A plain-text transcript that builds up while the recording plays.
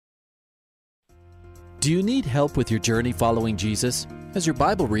Do you need help with your journey following Jesus? Has your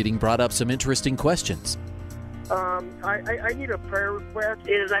Bible reading brought up some interesting questions? I need a prayer request.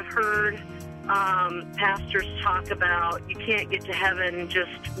 I've heard pastors talk about you can't get to heaven just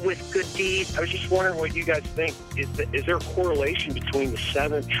with good deeds. I was just wondering what you guys think. Is there a correlation between the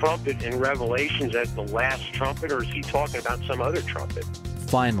seventh trumpet in Revelations as the last trumpet, or is he talking about some other trumpet?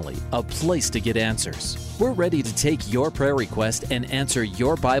 Finally, a place to get answers. We're ready to take your prayer request and answer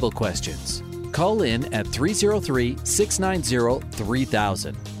your Bible questions. Call in at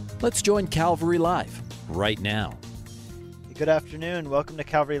 303-690-3000. Let's join Calvary Live right now. Good afternoon. Welcome to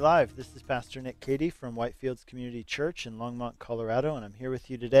Calvary Live. This is Pastor Nick Cady from Whitefields Community Church in Longmont, Colorado, and I'm here with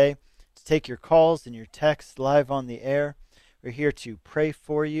you today to take your calls and your texts live on the air. We're here to pray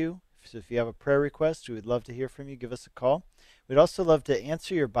for you. So if you have a prayer request, we would love to hear from you. Give us a call. We'd also love to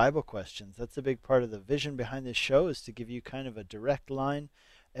answer your Bible questions. That's a big part of the vision behind this show, is to give you kind of a direct line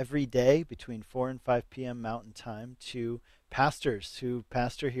every day between 4 and 5 p.m. Mountain Time to pastors who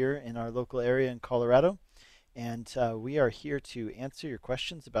pastor here in our local area in Colorado. And we are here to answer your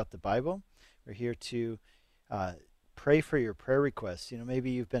questions about the Bible. We're here to pray for your prayer requests. You know,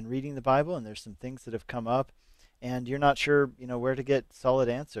 maybe you've been reading the Bible and there's some things that have come up and you're not sure, where to get solid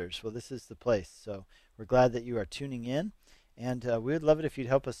answers. Well, this is the place. So we're glad that you are tuning in. And we would love it if you'd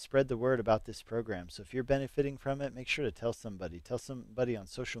help us spread the word about this program. So if you're benefiting from it, make sure to tell somebody. Tell somebody on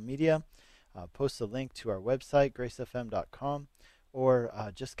social media. Post a link to our website, gracefm.com,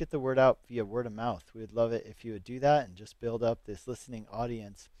 or just get the word out via word of mouth. We would love it if you would do that and just build up this listening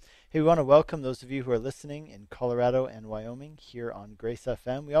audience. Hey, we want to welcome those of you who are listening in Colorado and Wyoming here on Grace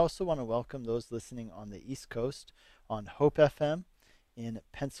FM. We also want to welcome those listening on the East Coast on Hope FM in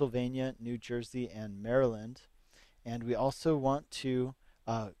Pennsylvania, New Jersey, and Maryland. And we also want to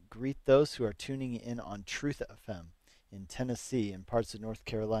greet those who are tuning in on Truth FM in Tennessee and parts of North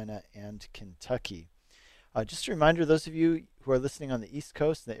Carolina and Kentucky. Just a reminder, those of you who are listening on the East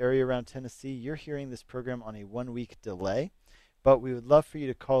Coast, the area around Tennessee, you're hearing this program on a 1-week delay. But we would love for you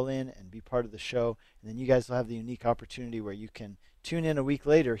to call in and be part of the show. And then you guys will have the unique opportunity where you can tune in a week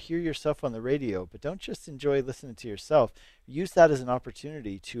later, hear yourself on the radio, but don't just enjoy listening to yourself. Use that as an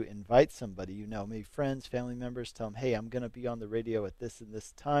opportunity to invite somebody, maybe friends, family members. Tell them, hey, I'm going to be on the radio at this and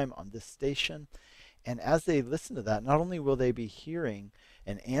this time on this station. And as they listen to that, not only will they be hearing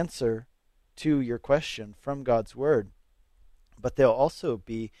an answer to your question from God's Word, but they'll also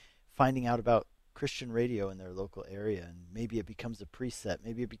be finding out about Christian radio in their local area, and maybe it becomes a preset,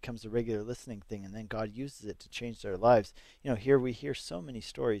 maybe it becomes a regular listening thing, and then God uses it to change their lives. Here we hear so many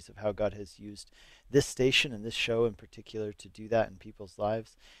stories of how God has used this station and this show in particular to do that in people's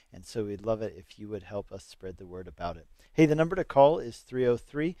lives, and so we'd love it if you would help us spread the word about it. Hey, the number to call is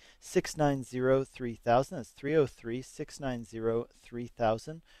 303-690-3000. That's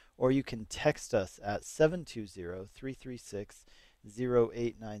 303-690-3000, or you can text us at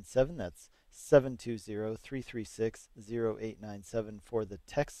 720-336-0897. That's 720-336-0897 for the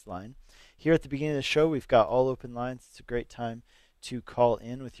text line. Here at the beginning of the show, we've got all open lines. It's a great time to call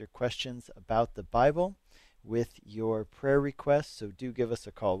in with your questions about the Bible, with your prayer requests. So do give us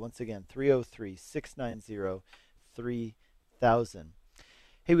a call. Once again, 303-690-3000.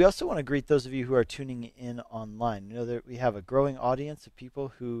 Hey, we also want to greet those of you who are tuning in online. You know that we have a growing audience of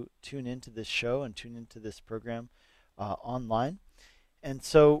people who tune into this show and tune into this program online. And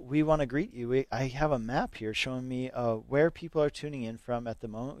so we want to greet you. I have a map here showing me where people are tuning in from at the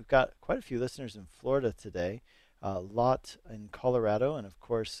moment. We've got quite a few listeners in Florida today, a lot in Colorado, and of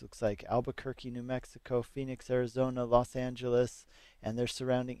course looks like Albuquerque, New Mexico, Phoenix, Arizona, Los Angeles, and their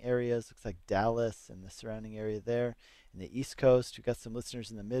surrounding areas. Looks like Dallas and the surrounding area there. In the East Coast, we've got some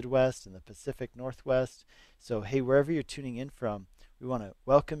listeners in the Midwest and the Pacific Northwest. So hey, wherever you're tuning in from, we want to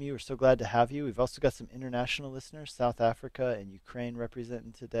welcome you. We're so glad to have you. We've also got some international listeners, South Africa and Ukraine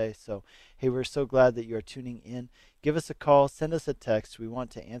representing today. So, hey, we're so glad that you are tuning in. Give us a call, send us a text. We want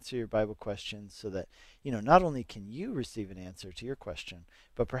to answer your Bible questions so that, not only can you receive an answer to your question,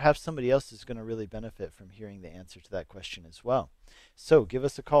 but perhaps somebody else is going to really benefit from hearing the answer to that question as well. So, give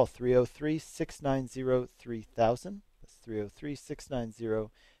us a call, 303-690-3000. That's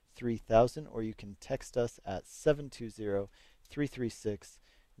 303-690-3000, or you can text us at 720-336-0897.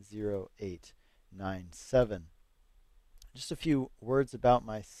 Just a few words about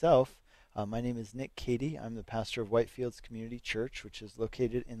myself. My name is Nick Cady. I'm the pastor of Whitefields Community Church, which is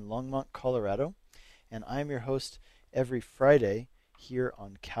located in Longmont, Colorado. And I'm your host every Friday here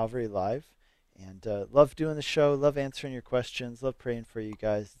on Calvary Live. And love doing the show, love answering your questions, love praying for you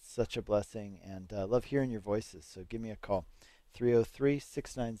guys. It's such a blessing, and love hearing your voices. So give me a call,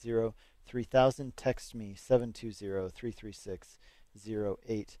 303-690-3000. Text me,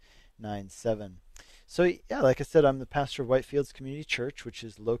 720-336-0897. So yeah, like I said, I'm the pastor of Whitefields Community Church, which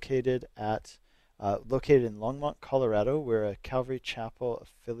is located in Longmont, Colorado. We're a Calvary Chapel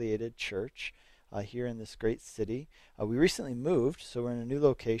affiliated church here in this great city. We recently moved, so we're in a new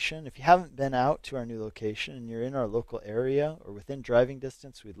location. If you haven't been out to our new location and you're in our local area or within driving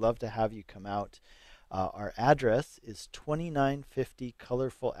distance, we'd love to have you come out. Our address is 2950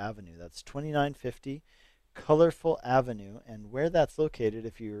 Colorful Avenue. That's 2950 Colorful Avenue, and where that's located,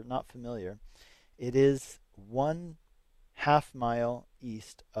 if you're not familiar, it is 1/2 mile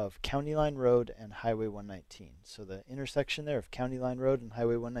east of County Line Road and Highway 119. So the intersection there of County Line Road and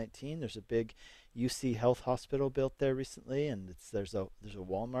Highway 119, there's a big UC Health Hospital built there recently, and there's a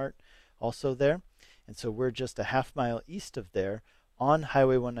Walmart also there. And so we're just a 1/2 mile east of there on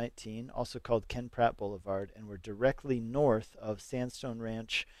Highway 119, also called Ken Pratt Boulevard, and we're directly north of Sandstone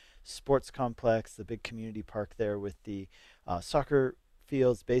Ranch Sports Complex, the big community park there with the soccer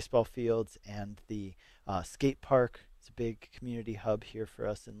fields, baseball fields, and the skate park. It's a big community hub here for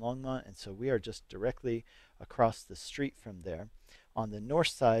us in Longmont, and so we are just directly across the street from there on the north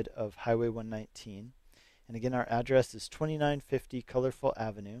side of Highway 119. And again, our address is 2950 Colorful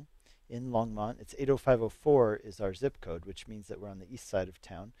Avenue in Longmont. It's 80504 is our zip code, which means that we're on the east side of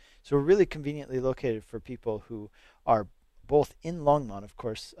town. So we're really conveniently located for people who are both in Longmont, of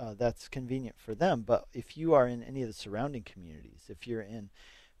course, that's convenient for them, but if you are in any of the surrounding communities, if you're in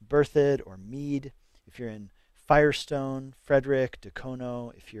Berthoud or Meade, if you're in Firestone, Frederick, Dacono,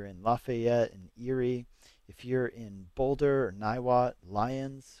 if you're in Lafayette and Erie, if you're in Boulder or Niwot,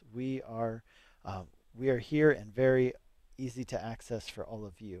 Lyons, we are here and very easy to access for all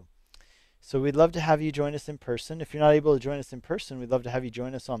of you. So we'd love to have you join us in person. If you're not able to join us in person, we'd love to have you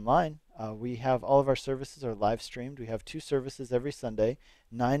join us online. We have all of our services are live streamed. We have 2 services every Sunday,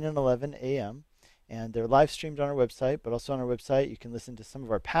 9 and 11 a.m. And they're live streamed on our website, but also on our website you can listen to some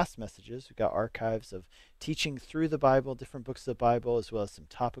of our past messages. We've got archives of teaching through the Bible, different books of the Bible, as well as some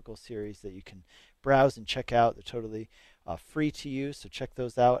topical series that you can browse and check out. They're totally free to use, so check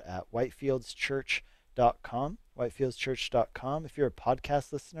those out at whitefieldschurch.com. whitefieldschurch.com. If you're a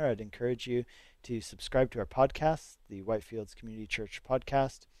podcast listener, I'd encourage you to subscribe to our podcast, the Whitefields Community Church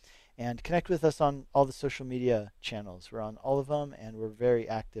podcast, and connect with us on all the social media channels. We're on all of them, and we're very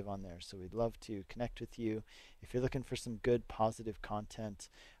active on there, so we'd love to connect with you. If you're looking for some good, positive content,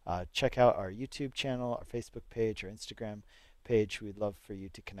 check out our YouTube channel, our Facebook page, our Instagram page. We'd love for you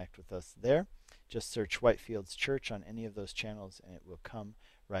to connect with us there. Just search Whitefields Church on any of those channels, and it will come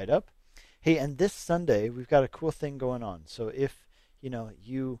right up. Hey, and this Sunday, we've got a cool thing going on. So if,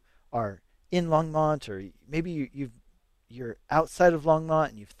 you are in Longmont, or maybe you're outside of Longmont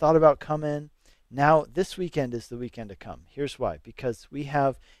and you've thought about coming, now this weekend is the weekend to come. Here's why. Because we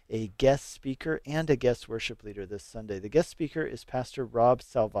have a guest speaker and a guest worship leader this Sunday. The guest speaker is Pastor Rob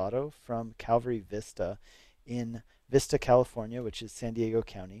Salvato from Calvary Vista in Vista, California, which is San Diego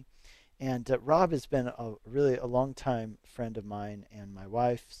County. And Rob has been really a long-time friend of mine and my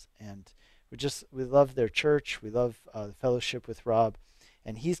wife's, and we love their church. We love the fellowship with Rob.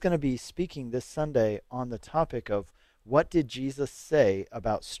 And he's going to be speaking this Sunday on the topic of what did Jesus say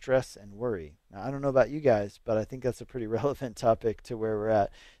about stress and worry. Now, I don't know about you guys, but I think that's a pretty relevant topic to where we're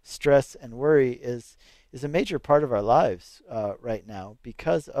at. Stress and worry is a major part of our lives right now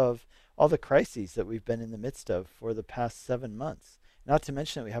because of all the crises that we've been in the midst of for the past 7 months. Not to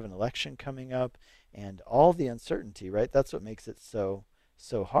mention that we have an election coming up and all the uncertainty, right? That's what makes it so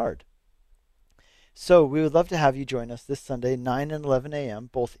hard. So we would love to have you join us this Sunday, 9 and 11 a.m.,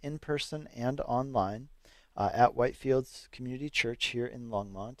 both in person and online at Whitefields Community Church here in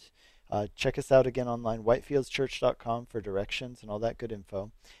Longmont. Check us out again online, whitefieldschurch.com, for directions and all that good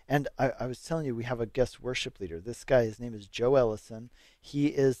info. And I was telling you, we have a guest worship leader. This guy, his name is Joe Ellison. He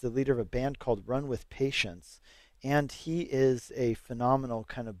is the leader of a band called Run With Patience. And he is a phenomenal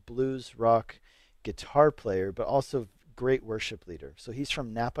kind of blues rock guitar player, but also great worship leader. So he's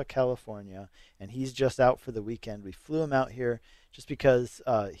from Napa, California, and he's just out for the weekend. We flew him out here just because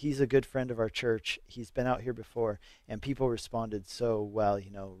he's a good friend of our church. He's been out here before, and people responded so well,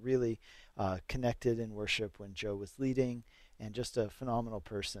 really connected in worship when Joe was leading, and just a phenomenal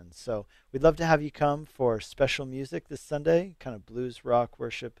person. So we'd love to have you come for special music this Sunday, kind of blues rock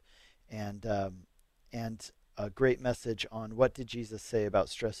worship, and a great message on what did Jesus say about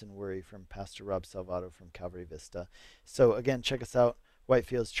stress and worry from Pastor Rob Salvato from Calvary Vista. So again, check us out,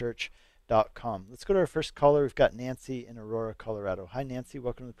 whitefieldschurch.com. Let's go to our first caller. We've got Nancy in Aurora, Colorado. Hi, Nancy.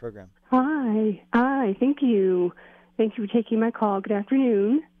 Welcome to the program. Hi. Thank you. Thank you for taking my call. Good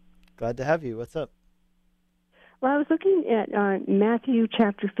afternoon. Glad to have you. What's up? Well, I was looking at Matthew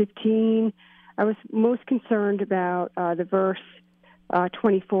chapter 15. I was most concerned about the verse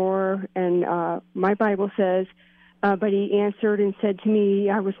 24, and my Bible says, but he answered and said to me,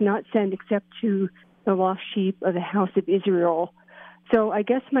 I was not sent except to the lost sheep of the house of Israel. So I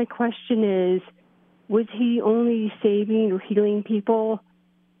guess my question is, was he only saving or healing people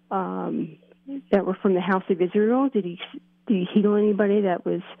that were from the house of Israel? Did he heal anybody that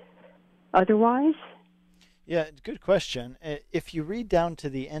was otherwise? Yeah, good question. If you read down to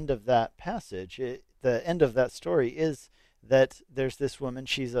the end of that passage, the end of that story is that there's this woman.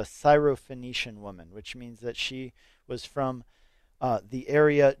 She's a Syrophoenician woman, which means that she was from the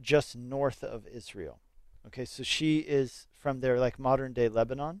area just north of Israel. Okay, so she is from there, like modern-day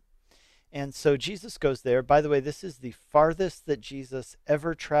Lebanon. And so Jesus goes there. By the way, this is the farthest that Jesus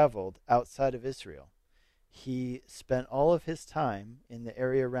ever traveled outside of Israel. He spent all of his time in the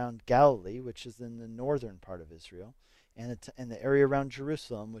area around Galilee, which is in the northern part of Israel, and in the area around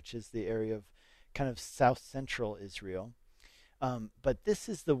Jerusalem, which is the area of kind of south-central Israel. But this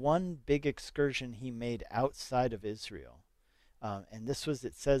is the one big excursion he made outside of Israel. And this was,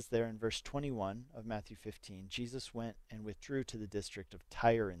 it says there in verse 21 of Matthew 15, Jesus went and withdrew to the district of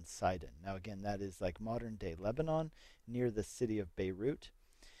Tyre and Sidon. Now again, that is like modern-day Lebanon, near the city of Beirut.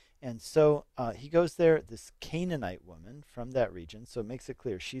 And so he goes there, this Canaanite woman from that region, so it makes it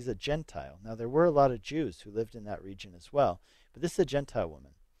clear she's a Gentile. Now there were a lot of Jews who lived in that region as well, but this is a Gentile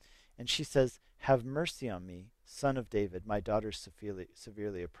woman. And she says, have mercy on me, son of David, my daughter's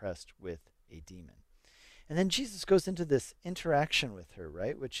severely oppressed with a demon. And then Jesus goes into this interaction with her,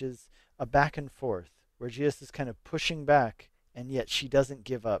 right, which is a back and forth, where Jesus is kind of pushing back, and yet she doesn't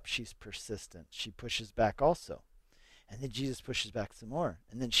give up. She's persistent. She pushes back also. And then Jesus pushes back some more,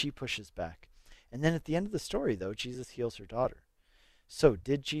 and then she pushes back. And then at the end of the story, though, Jesus heals her daughter. So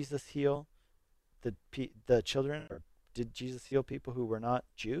did Jesus heal the children, or did Jesus heal people who were not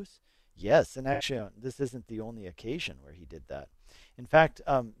Jews? Yes, and actually this isn't the only occasion where he did that. In fact,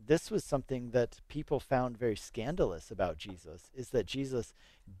 this was something that people found very scandalous about Jesus, is that Jesus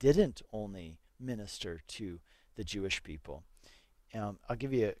didn't only minister to the Jewish people. I'll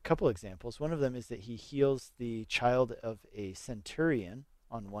give you a couple examples. One of them is that he heals the child of a centurion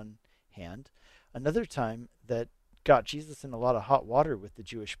on one hand. Another time that got Jesus in a lot of hot water with the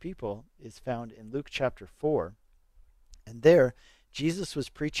Jewish people is found in Luke chapter 4. And there, Jesus was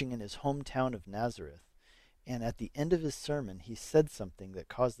preaching in his hometown of Nazareth. And at the end of his sermon, he said something that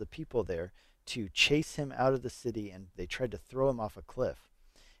caused the people there to chase him out of the city, and they tried to throw him off a cliff.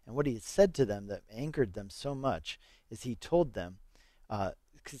 And what he had said to them that angered them so much is he told them,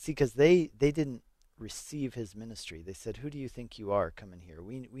 because they didn't receive his ministry. They said, who do you think you are coming here?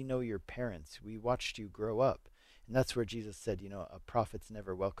 We know your parents. We watched you grow up. And that's where Jesus said, a prophet's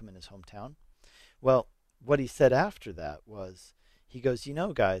never welcome in his hometown. Well, what he said after that was, he goes,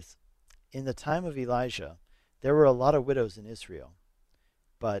 guys, in the time of Elijah, there were a lot of widows in Israel,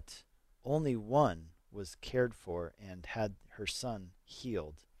 but only one was cared for and had her son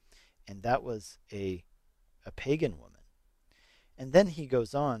healed, and that was a pagan woman. And then he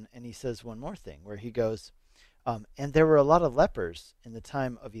goes on and he says one more thing, where he goes, and there were a lot of lepers in the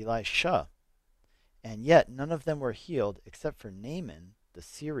time of Elisha, and yet none of them were healed except for Naaman the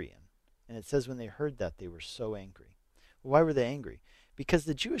Syrian. And it says when they heard that, they were so angry. Well, why were they angry? Because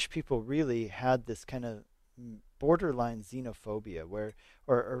the Jewish people really had this kind of borderline xenophobia,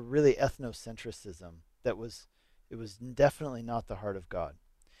 or really ethnocentrism, it was definitely not the heart of God.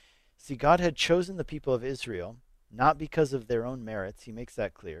 See, God had chosen the people of Israel not because of their own merits. He makes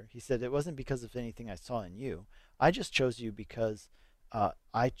that clear. He said, it wasn't because of anything I saw in you. I just chose you because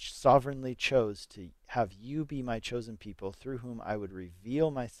I sovereignly chose to have you be my chosen people, through whom I would reveal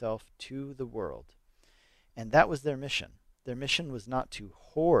myself to the world. And that was their mission. Their mission was not to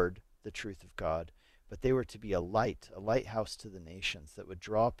hoard the truth of God, but they were to be a lighthouse to the nations that would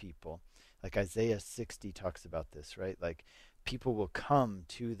draw people. Like Isaiah 60 talks about this, right? Like, people will come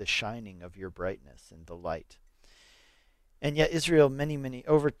to the shining of your brightness and the light. And yet Israel,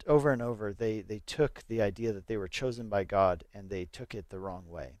 over and over, they took the idea that they were chosen by God, and they took it the wrong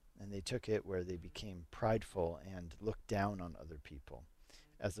way. And they took it where they became prideful and looked down on other people,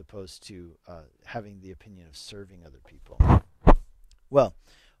 as opposed to having the opinion of serving other people. Well,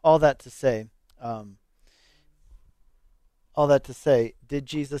 all that to say, did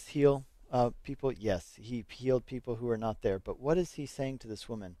Jesus heal people? Yes, he healed people who were not there. But what is he saying to this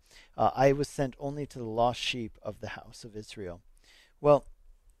woman? I was sent only to the lost sheep of the house of Israel. Well,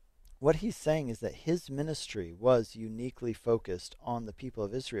 what he's saying is that his ministry was uniquely focused on the people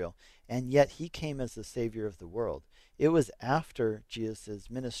of Israel, and yet he came as the Savior of the world. It was after Jesus'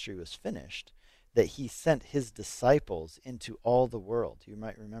 ministry was finished that he sent his disciples into all the world. You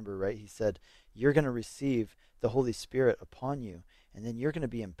might remember, right? He said, you're going to receive the Holy Spirit upon you, and then you're going to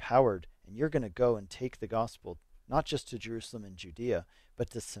be empowered, and you're going to go and take the gospel not just to Jerusalem and Judea, but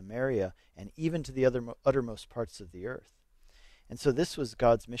to Samaria and even to the uttermost parts of the earth. And so this was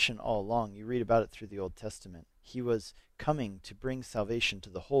God's mission all along. You read about it through the Old Testament. He was coming to bring salvation to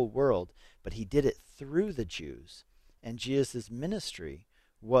the whole world, but he did it through the Jews. And Jesus' ministry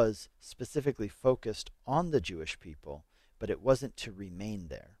was specifically focused on the Jewish people, but it wasn't to remain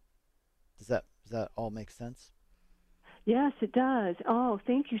there. Does that all make sense? Yes, it does. Oh,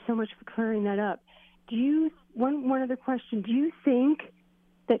 thank you so much for clearing that up. One other question. Do you think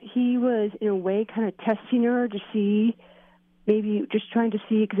that he was, in a way, kind of testing her to see, maybe just trying to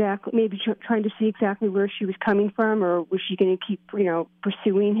see exactly where she was coming from, or was she going to keep,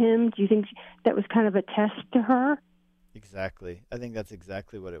 pursuing him? Do you think that was kind of a test to her? Exactly. I think that's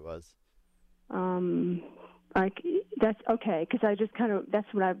exactly what it was. That's okay, because I just kind of,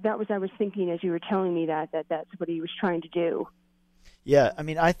 I was thinking as you were telling me that's what he was trying to do. Yeah, I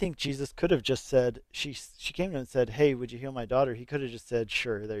mean, I think Jesus could have just said, she came to him and said, "Hey, would you heal my daughter?" He could have just said,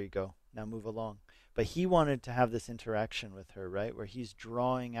 "Sure, there you go. Now move along." But he wanted to have this interaction with her, right? Where he's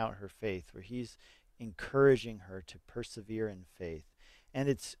drawing out her faith, where he's encouraging her to persevere in faith. And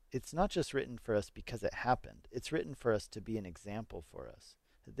it's not just written for us because it happened. It's written for us to be an example for us.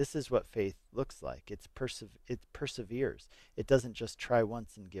 This is what faith looks like. It perseveres. It doesn't just try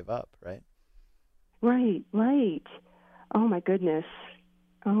once and give up, right? Right. Oh, my goodness.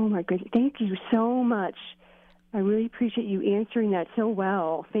 Thank you so much. I really appreciate you answering that so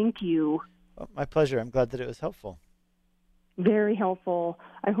well. Thank you. Well, my pleasure. I'm glad that it was helpful. Very helpful.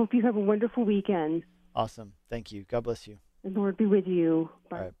 I hope you have a wonderful weekend. Awesome. Thank you. God bless you. The Lord be with you.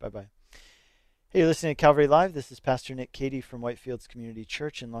 Bye. All right. Bye-bye. Hey, you're listening to Calvary Live. This is Pastor Nick Cady from Whitefields Community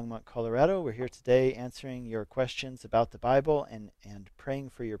Church in Longmont, Colorado. We're here today answering your questions about the Bible and praying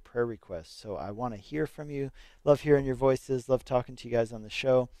for your prayer requests. So I want to hear from you. Love hearing your voices. Love talking to you guys on the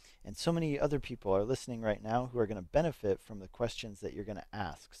show. And so many other people are listening right now who are going to benefit from the questions that you're going to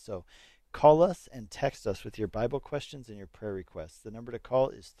ask. So call us and text us with your Bible questions and your prayer requests. The number to call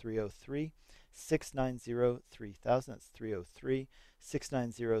is 303-690-3000. That's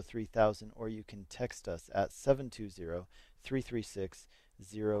 303-690-3000, or you can text us at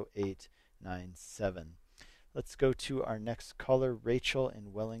 720-336-0897. Let's go to our next caller, Rachel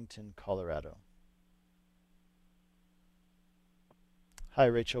in Wellington, Colorado. Hi,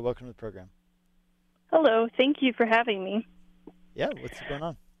 Rachel. Welcome to the program. Hello. Thank you for having me. Yeah, what's going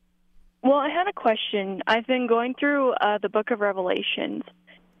on? Well, I had a question. I've been going through the book of Revelations,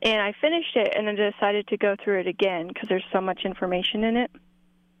 and I finished it and then decided to go through it again because there's so much information in it.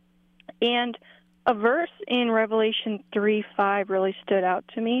 And a verse in Revelation 3:5 really stood out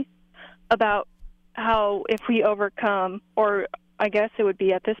to me about how if we overcome, or I guess it would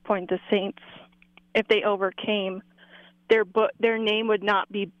be at this point the saints, if they overcame, their name would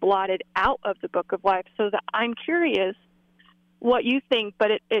not be blotted out of the book of life. So I'm curious what you think,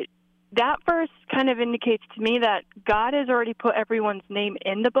 but that verse kind of indicates to me that God has already put everyone's name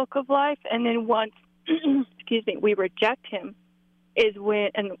in the book of life, and then once we reject him is when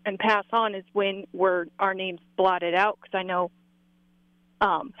and pass on is when our names blotted out, because I know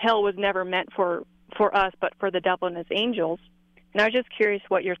hell was never meant for us but for the devil and his angels. And I was just curious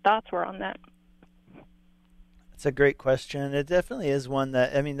what your thoughts were on that. It's a great question. It definitely is one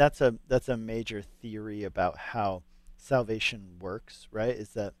that, I mean, that's a major theory about how salvation works, right? Is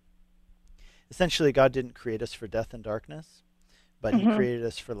that essentially God didn't create us for death and darkness, but he created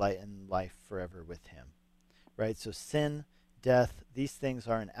us for light and life forever with him, right? So sin, death, these things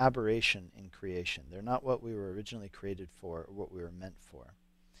are an aberration in creation. They're not what we were originally created for or what we were meant for.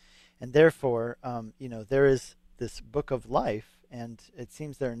 And therefore, there is this book of life, and it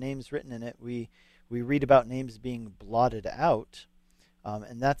seems there are names written in it. We read about names being blotted out,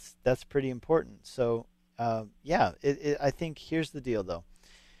 and that's pretty important. So, I think here's the deal, though.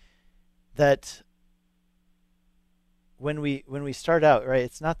 That when we start out, right,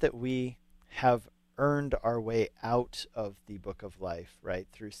 it's not that we have earned our way out of the book of life, right,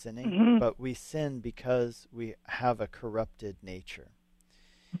 through sinning, but we sin because we have a corrupted nature.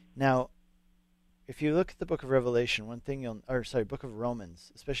 Now, if you look at the book of Revelation, book of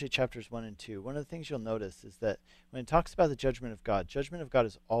Romans, especially chapters 1 and 2, one of the things you'll notice is that when it talks about the judgment of God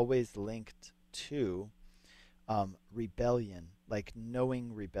is always linked to rebellion, like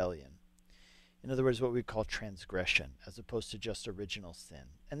knowing rebellion. In other words, what we call transgression, as opposed to just original sin.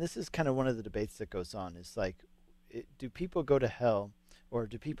 And this is kind of one of the debates that goes on, is like, do people go to hell, or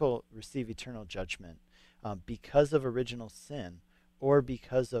do people receive eternal judgment because of original sin or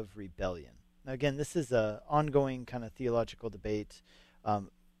because of rebellion? Now, again, this is an ongoing kind of theological debate.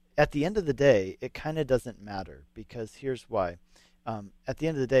 At the end of the day, it kind of doesn't matter, because here's why. At the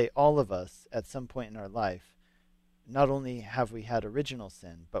end of the day, all of us, at some point in our life, not only have we had original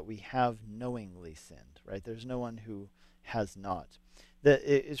sin, but we have knowingly sinned, right? There's no one who has not.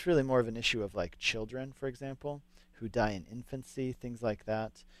 It's really more of an issue of like children, for example, who die in infancy, things like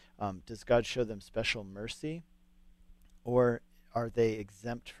that. Does God show them special mercy, or are they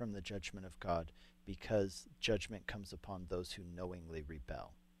exempt from the judgment of God because judgment comes upon those who knowingly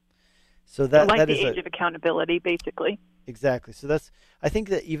rebel? So that the is age of accountability, basically. Exactly. So I think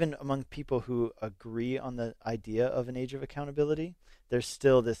that even among people who agree on the idea of an age of accountability, there's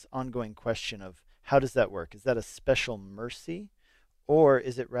still this ongoing question of how does that work? Is that a special mercy, or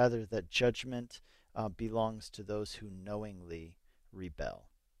is it rather that judgment belongs to those who knowingly rebel?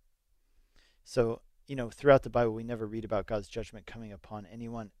 So, throughout the Bible, we never read about God's judgment coming upon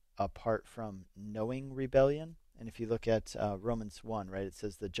anyone apart from knowing rebellion. And if you look at Romans 1, right, it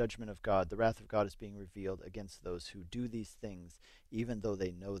says the judgment of God, the wrath of God is being revealed against those who do these things, even though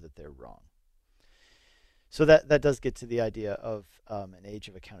they know that they're wrong. So that does get to the idea of an age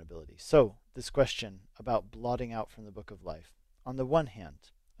of accountability. So this question about blotting out from the book of life. On the one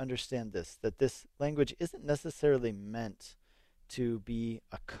hand, understand this, that this language isn't necessarily meant to be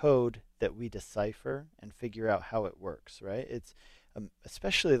a code that we decipher and figure out how it works, right? It's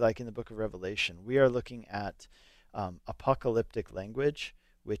especially like in the book of Revelation, we are looking at apocalyptic language,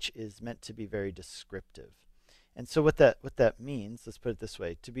 which is meant to be very descriptive. And so what that means, let's put it this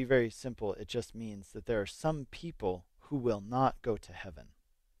way, to be very simple, it just means that there are some people who will not go to heaven.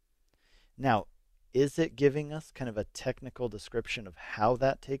 Now, is it giving us kind of a technical description of how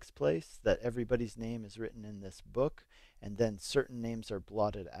that takes place, that everybody's name is written in this book, and then certain names are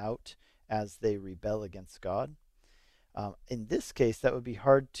blotted out as they rebel against God? In this case, that would be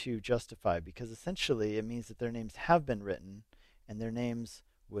hard to justify, because essentially it means that their names have been written and their names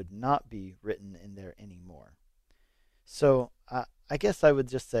would not be written in there anymore. So I guess I would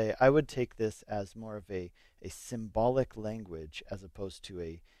just say I would take this as more of a symbolic language as opposed to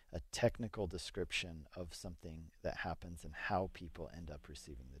a technical description of something that happens and how people end up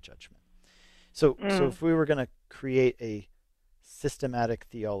receiving the judgment. So if we were going to create a systematic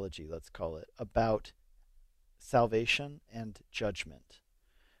theology, let's call it, about salvation and judgment,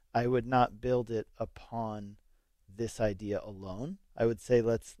 I would not build it upon this idea alone. I would say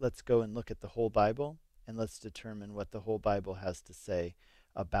let's go and look at the whole Bible, and let's determine what the whole Bible has to say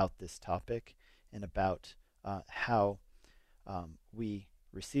about this topic and about how we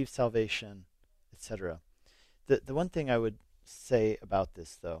receive salvation, etc. The one thing I would say about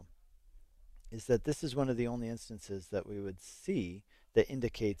this, though, is that this is one of the only instances that we would see that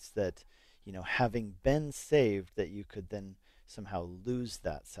indicates that, having been saved, that you could then somehow lose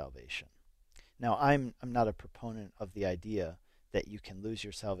that salvation. Now, I'm not a proponent of the idea that you can lose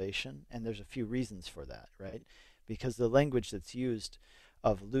your salvation, and there's a few reasons for that, right? Because the language that's used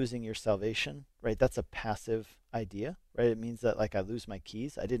of losing your salvation, right, that's a passive idea, right? It means that, like, I lose my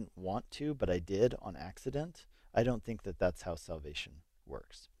keys. I didn't want to, but I did on accident. I don't think that that's how salvation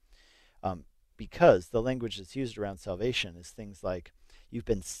works. Because the language that's used around salvation is things like, you've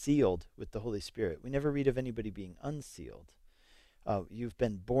been sealed with the Holy Spirit. We never read of anybody being unsealed. You've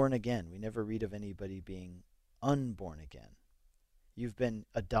been born again. We never read of anybody being unborn again. You've been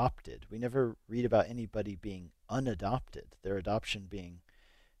adopted. We never read about anybody being unadopted, their adoption being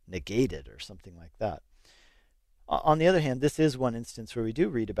negated or something like that. On the other hand, this is one instance where we do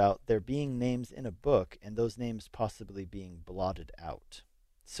read about there being names in a book and those names possibly being blotted out.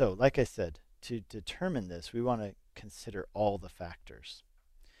 So, like I said, to determine this, we want to consider all the factors.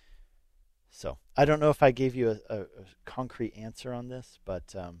 So, I don't know if I gave you a concrete answer on this,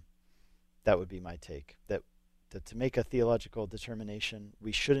 but that would be my take. That to make a theological determination,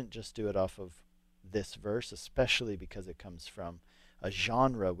 we shouldn't just do it off of this verse, especially because it comes from a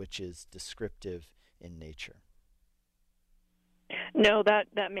genre which is descriptive in nature. No, that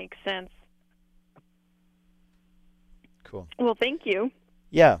makes sense. Cool. Well, thank you.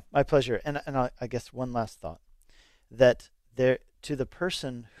 Yeah, my pleasure. And I guess one last thought, that there, to the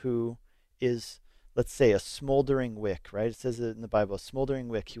person who is, let's say, a smoldering wick, right? It says it in the Bible, a smoldering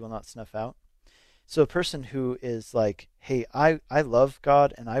wick he will not snuff out. So a person who is like, hey, I love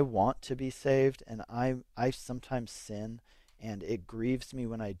God and I want to be saved, and I sometimes sin and it grieves me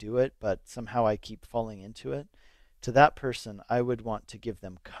when I do it, but somehow I keep falling into it. To that person, I would want to give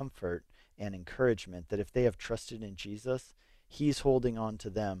them comfort and encouragement that if they have trusted in Jesus, He's holding on to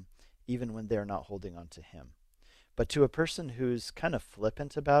them even when they're not holding on to Him. But to a person who's kind of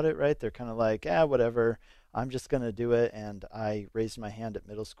flippant about it, right? They're kind of like, whatever, I'm just going to do it, and I raised my hand at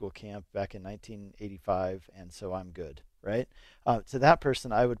middle school camp back in 1985, and so I'm good, right? To that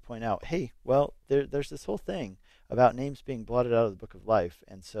person, I would point out, hey, well, there's this whole thing about names being blotted out of the book of life.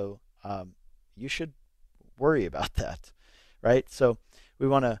 And so you should worry about that, right? So we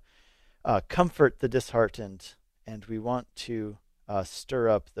want to comfort the disheartened, and we want to stir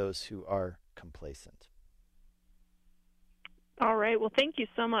up those who are complacent. All right. Well, thank you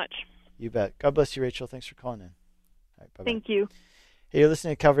so much. You bet. God bless you, Rachel. Thanks for calling in. All right, bye-bye. Thank you. Hey, you're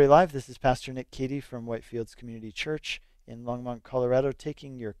listening to Calvary Live. This is Pastor Nick Cady from Whitefields Community Church in Longmont, Colorado,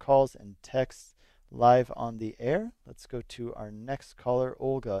 taking your calls and texts live on the air. Let's go to our next caller,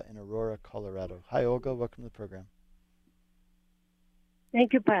 Olga in Aurora, Colorado. Hi, Olga. Welcome to the program.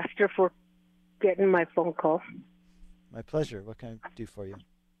 Thank you, Pastor, for getting my phone call. My pleasure. What can I do for you?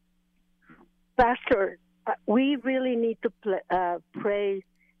 Pastor, we really need to pray,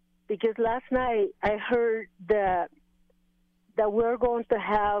 because last night I heard that we're going to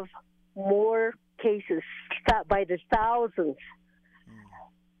have more cases by the thousands.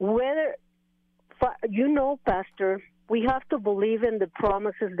 Whether, Pastor, we have to believe in the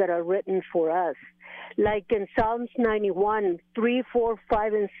promises that are written for us. Like in Psalms 91, 3, 4,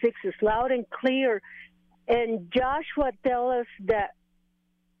 5, and 6 is loud and clear. And Joshua tells us that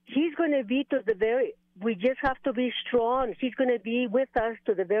he's going to be we just have to be strong. He's going to be with us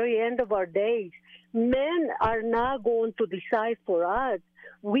to the very end of our days. Men are not going to decide for us.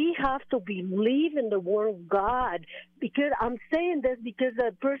 We have to believe in the Word of God. Because I'm saying this because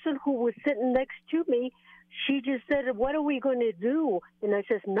the person who was sitting next to me, she just said, what are we going to do? And I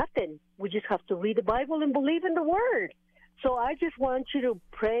said, nothing. We just have to read the Bible and believe in the Word. So I just want you to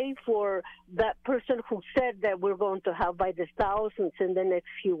pray for that person who said that we're going to have by the thousands in the next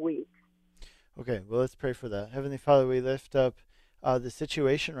few weeks. Okay, well, let's pray for that. Heavenly Father, we lift up the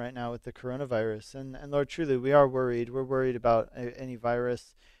situation right now with the coronavirus. And Lord, truly, we are worried. We're worried about any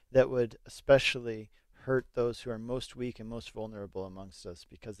virus that would especially hurt those who are most weak and most vulnerable amongst us.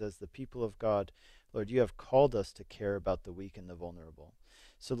 Because as the people of God, Lord, you have called us to care about the weak and the vulnerable.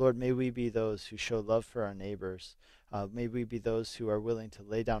 So, Lord, may we be those who show love for our neighbors. May we be those who are willing to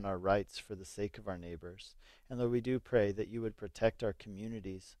lay down our rights for the sake of our neighbors. And Lord, we do pray that you would protect our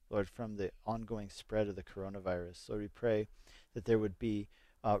communities, Lord, from the ongoing spread of the coronavirus. Lord, we pray that there would be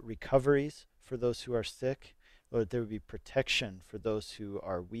recoveries for those who are sick. Lord, there would be protection for those who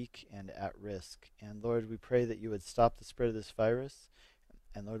are weak and at risk. And Lord, we pray that you would stop the spread of this virus.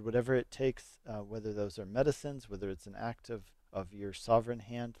 And Lord, whatever it takes, whether those are medicines, whether it's an act of your sovereign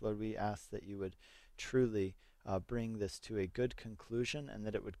hand, Lord, we ask that you would truly bring this to a good conclusion and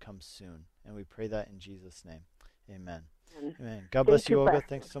that it would come soon. And we pray that in Jesus' name. Amen. Amen. God bless you, Olga.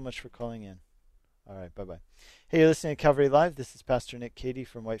 Thanks so much for calling in. All right, bye-bye. Hey, you're listening to Calvary Live. This is Pastor Nick Cady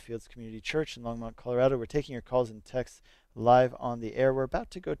from Whitefields Community Church in Longmont, Colorado. We're taking your calls and texts live on the air. We're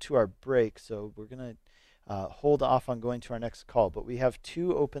about to go to our break, so we're going to hold off on going to our next call. But we have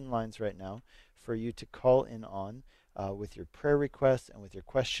 2 open lines right now for you to call in on with your prayer requests and with your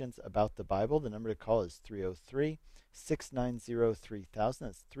questions about the Bible. The number to call is 303-690-3000.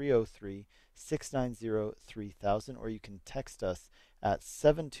 That's 303-690-3000. Or you can text us at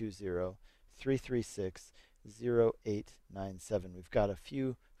 720-336-0897. We've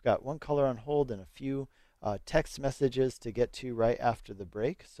got one caller on hold and a few text messages to get to right after the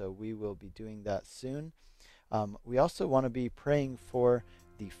break, so we will be doing that soon. We also want to be praying for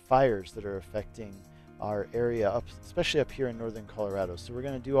the fires that are affecting our area, especially up here in northern Colorado. So we're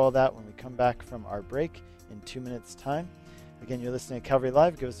going to do all that when we come back from our break in 2 minutes' time. Again, you're listening to Calvary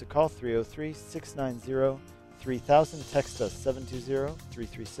Live. Give us a call, 303-690-3000. Text us,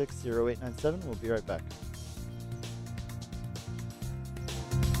 720-336-0897. We'll be right back.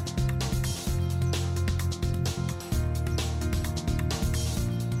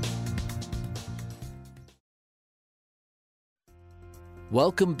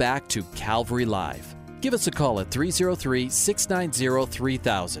 Welcome back to Calvary Live. Give us a call at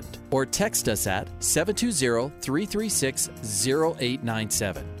 303-690-3000 or text us at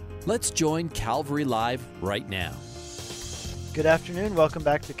 720-336-0897. Let's join Calvary Live right now. Good afternoon. Welcome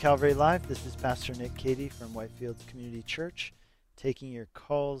back to Calvary Live. This is Pastor Nick Cady from Whitefields Community Church, taking your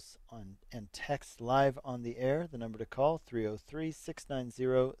calls on and texts live on the air. The number to call,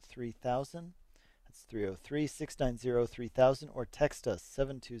 303-690-3000. That's 303-690-3000, or text us,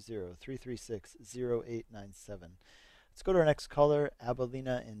 720-336-0897. Let's go to our next caller,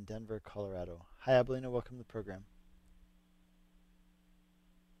 Abelina in Denver, Colorado. Hi, Abelina. Welcome to the program.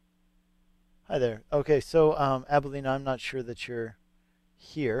 Hi there. Okay, so Abelina, I'm not sure that you're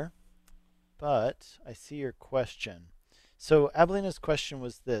here, but I see your question. So Abelina's question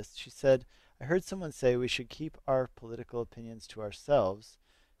was this. She said, I heard someone say we should keep our political opinions to ourselves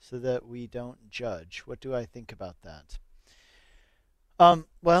so that we don't judge. What do I think about that?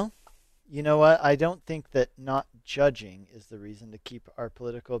 Well, You know what? I don't think that not judging is the reason to keep our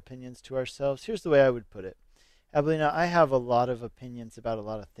political opinions to ourselves. Here's the way I would put it. Abelina, I have a lot of opinions about a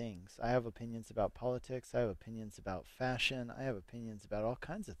lot of things. I have opinions about politics. I have opinions about fashion. I have opinions about all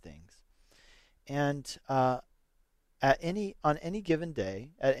kinds of things. And on any given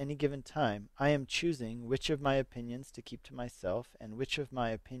day, at any given time, I am choosing which of my opinions to keep to myself and which of my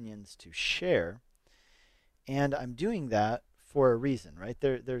opinions to share. And I'm doing that for a reason, right?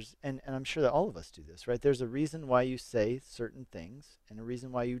 And I'm sure that all of us do this, right? There's a reason why you say certain things and a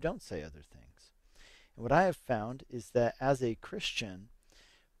reason why you don't say other things. And what I have found is that as a Christian,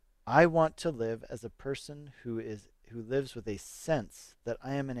 I want to live as a person who lives with a sense that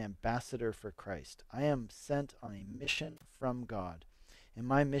I am an ambassador for Christ. I am sent on a mission from God. And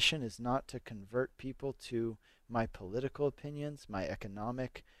my mission is not to convert people to my political opinions, my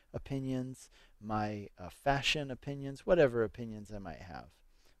economic opinions, my fashion opinions, whatever opinions I might have.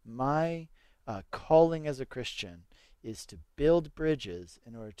 My calling as a Christian is to build bridges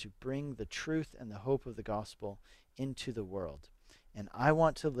in order to bring the truth and the hope of the gospel into the world. And I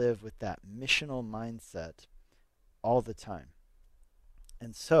want to live with that missional mindset all the time.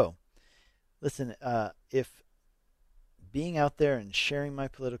 And so, listen, if being out there and sharing my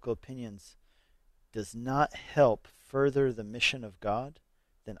political opinions does not help further the mission of God,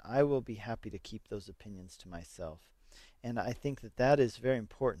 then I will be happy to keep those opinions to myself. And I think that that is very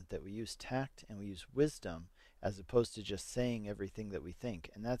important, that we use tact and we use wisdom as opposed to just saying everything that we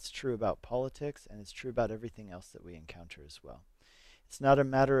think. And that's true about politics, and it's true about everything else that we encounter as well. It's not a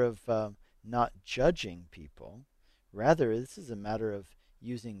matter of not judging people. Rather, this is a matter of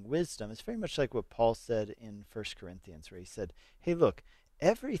using wisdom. It's very much like what Paul said in 1 Corinthians, where he said, hey, look,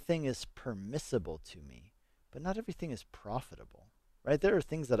 everything is permissible to me, but not everything is profitable. Right? There are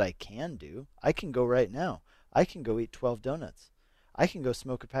things that I can do. I can go right now. I can go eat 12 donuts. I can go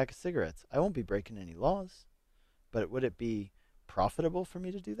smoke a pack of cigarettes. I won't be breaking any laws. But would it be profitable for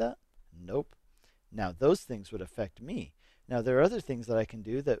me to do that? Nope. Now, those things would affect me. Now, there are other things that I can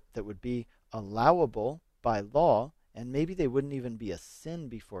do that would be allowable by law, and maybe they wouldn't even be a sin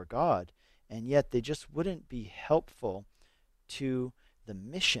before God, and yet they just wouldn't be helpful to the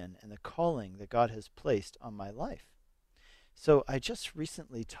mission and the calling that God has placed on my life. So I just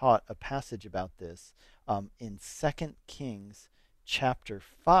recently taught a passage about this in 2 Kings chapter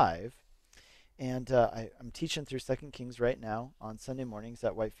 5. And I'm teaching through 2 Kings right now on Sunday mornings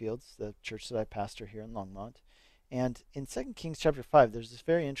at Whitefields, the church that I pastor here in Longmont. And in 2 Kings chapter 5, there's this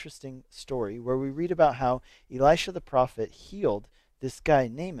very interesting story where we read about how Elisha the prophet healed this guy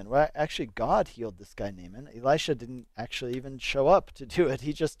Naaman. Well, actually, God healed this guy Naaman. Elisha didn't actually even show up to do it.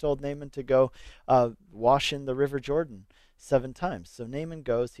 He just told Naaman to go wash in the River Jordan 7 times. So Naaman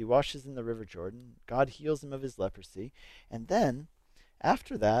goes, he washes in the River Jordan. God heals him of his leprosy. And then,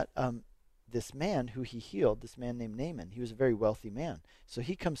 after that, this man who he healed, this man named Naaman, he was a very wealthy man. So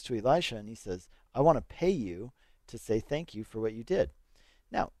he comes to Elisha and he says, I want to pay you to say thank you for what you did.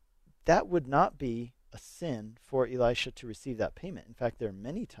 Now, that would not be a sin for Elisha to receive that payment. In fact, there are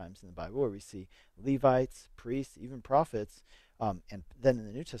many times in the Bible where we see Levites, priests, even prophets, and then in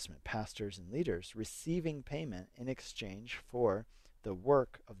the New Testament, pastors and leaders receiving payment in exchange for the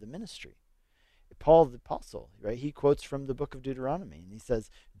work of the ministry. Paul the apostle, right? He quotes from the book of Deuteronomy, and he says,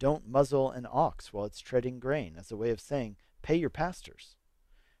 don't muzzle an ox while it's treading grain, as a way of saying, pay your pastors.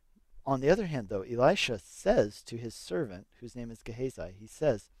 On the other hand, though, Elisha says to his servant, whose name is Gehazi, he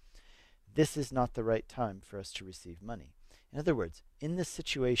says, this is not the right time for us to receive money. In other words, in this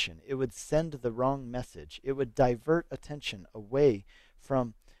situation, it would send the wrong message. It would divert attention away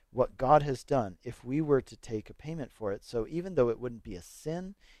from what God has done if we were to take a payment for it. So even though it wouldn't be a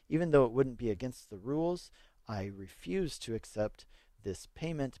sin, even though it wouldn't be against the rules, I refuse to accept this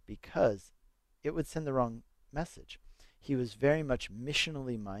payment because it would send the wrong message. He was very much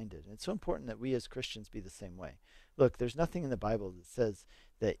missionally minded. And it's so important that we as Christians be the same way. Look, there's nothing in the Bible that says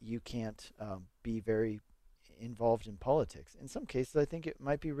that you can't be very involved in politics. In some cases, I think it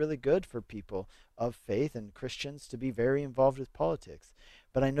might be really good for people of faith and Christians to be very involved with politics.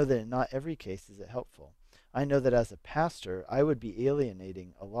 But I know that in not every case is it helpful. I know that as a pastor, I would be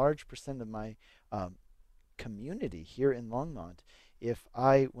alienating a large percent of my community here in Longmont if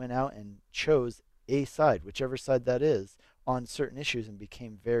I went out and chose a side, whichever side that is, on certain issues and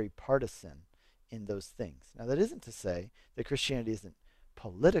became very partisan in those things. Now, that isn't to say that Christianity isn't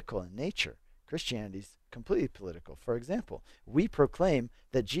political in nature. Christianity is completely political. For example, we proclaim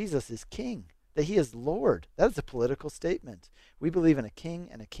that Jesus is king, that he is Lord. That is a political statement. We believe in a king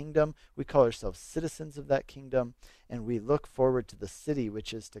and a kingdom. We call ourselves citizens of that kingdom, and we look forward to the city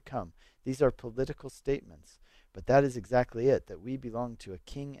which is to come. These are political statements. But that is exactly it, that we belong to a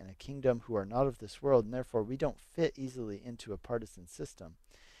king and a kingdom who are not of this world, and therefore we don't fit easily into a partisan system.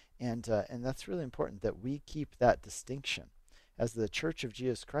 And that's really important that we keep that distinction. As the Church of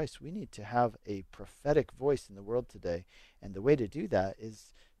Jesus Christ, we need to have a prophetic voice in the world today. And the way to do that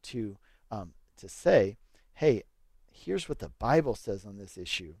is to say, hey, here's what the Bible says on this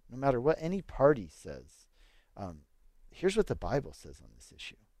issue. No matter what any party says, here's what the Bible says on this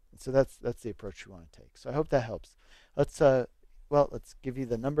issue. And so that's the approach we want to take. So I hope that helps. Let's give you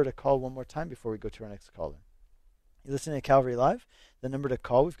the number to call one more time before we go to our next caller. You're listening to Calvary Live. The number to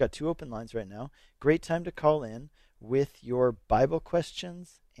call, we've got 2 open lines right now. Great time to call in with your Bible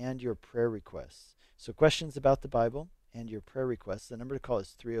questions and your prayer requests. So questions about the Bible and your prayer requests. The number to call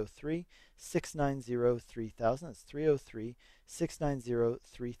is 303-690-3000. That's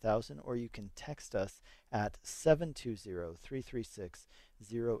 303-690-3000. Or you can text us at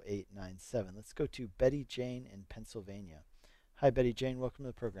 720-336-0897. Let's go to Betty Jane in Pennsylvania. Hi, Betty Jane. Welcome to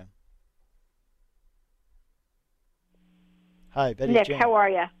the program. Hi, Betty Nick, Jane. how are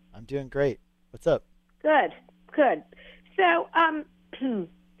you? I'm doing great. What's up? Good. So,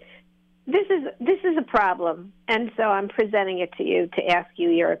 this is a problem, and so I'm presenting it to you to ask you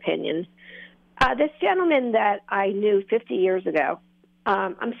your opinion. This gentleman that I knew 50 years ago,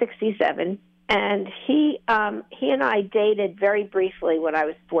 I'm 67, and he and I dated very briefly when I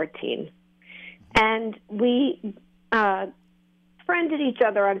was 14, and we friended each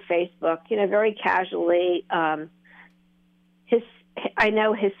other on Facebook, very casually. I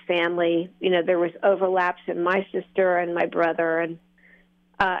know his family. There was overlaps in my sister and my brother, and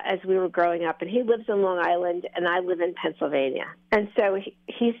as we were growing up. And he lives in Long Island, and I live in Pennsylvania. And so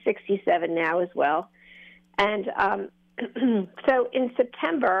he's 67 now as well. And so in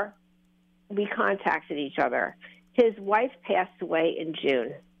September, we contacted each other. His wife passed away in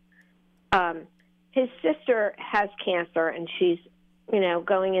June. His sister has cancer, and she's,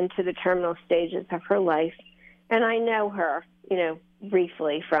 going into the terminal stages of her life. And I know her,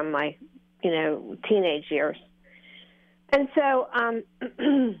 briefly from my, teenage years. And so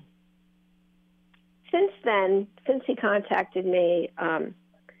since he contacted me,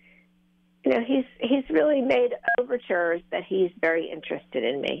 he's really made overtures that he's very interested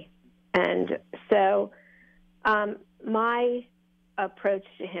in me. And so my approach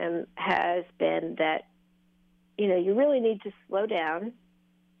to him has been that, you really need to slow down.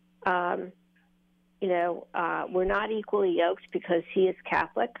 We're not equally yoked because he is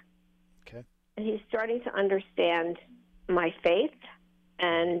Catholic. Okay. And he's starting to understand my faith,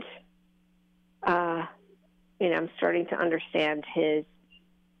 and, I'm starting to understand his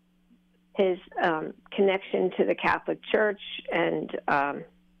connection to the Catholic Church. And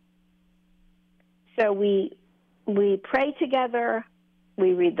so we pray together,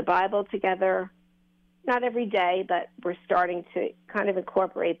 we read the Bible together. Not every day, but we're starting to kind of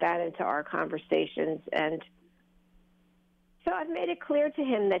incorporate that into our conversations. And so I've made it clear to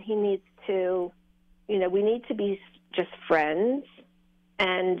him that he needs to, we need to be just friends,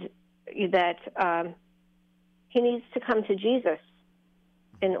 and that he needs to come to Jesus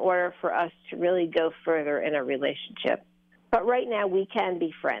in order for us to really go further in a relationship. But right now we can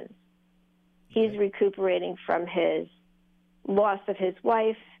be friends. He's recuperating from his loss of his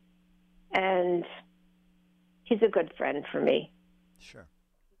wife, and he's a good friend for me. Sure.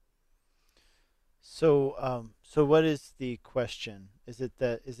 So, so what is the question? Is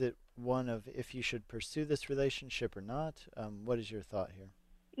it one of if you should pursue this relationship or not? What is your thought here?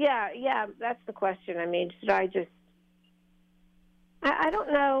 Yeah, that's the question. I mean, should I just? I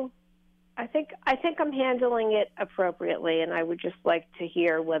don't know. I think I'm handling it appropriately, and I would just like to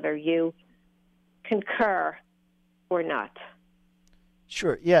hear whether you concur or not.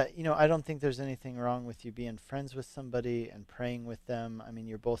 Sure. Yeah. I don't think there's anything wrong with you being friends with somebody and praying with them. I mean,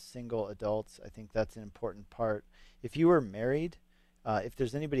 you're both single adults. I think that's an important part. If you were married, if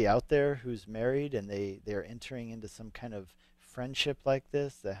there's anybody out there who's married and they're entering into some kind of friendship like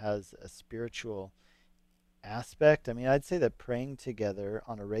this that has a spiritual aspect, I mean, I'd say that praying together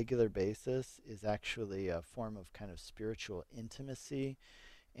on a regular basis is actually a form of kind of spiritual intimacy.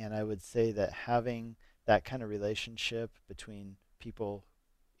 And I would say that having that kind of relationship between people,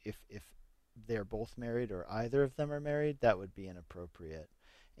 if they're both married or either of them are married, that would be inappropriate,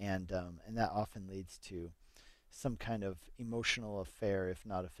 and that often leads to some kind of emotional affair, if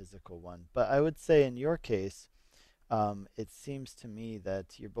not a physical one. But I would say in your case, it seems to me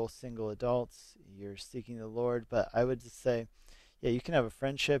that you're both single adults, you're seeking the Lord, but I would just say, yeah, you can have a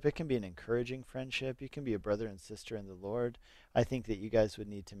friendship. It can be an encouraging friendship. You can be a brother and sister in the Lord. I think that you guys would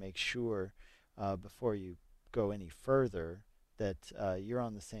need to make sure before you go any further that you're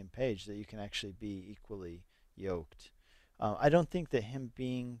on the same page, that you can actually be equally yoked. I don't think that him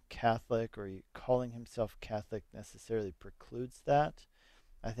being Catholic or calling himself Catholic necessarily precludes that.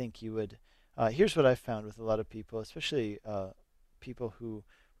 I think you would. Here's what I've found with a lot of people, especially people who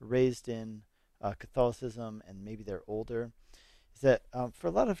were raised in Catholicism and maybe they're older, is that for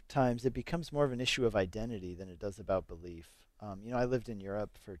a lot of times it becomes more of an issue of identity than it does about belief. I lived in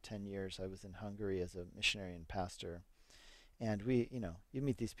Europe for 10 years. I was in Hungary as a missionary and pastor. And you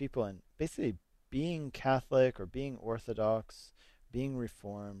meet these people, and basically being Catholic or being Orthodox, being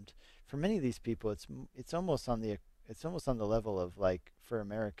Reformed, for many of these people, it's almost on the level of, like, for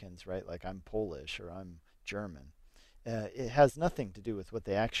Americans, right? Like, I'm Polish or I'm German. It has nothing to do with what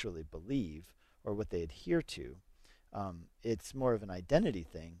they actually believe or what they adhere to. It's more of an identity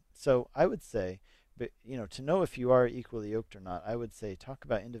thing. So I would say, but to know if you are equally yoked or not, I would say talk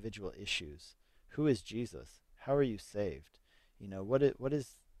about individual issues. Who is Jesus? How are you saved? What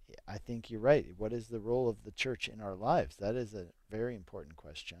is, I think you're right. What is the role of the church in our lives? That is a very important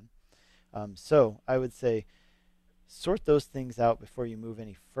question. So I would say sort those things out before you move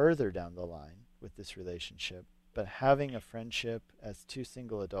any further down the line with this relationship. But having a friendship as two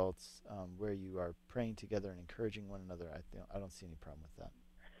single adults where you are praying together and encouraging one another, I don't see any problem with that.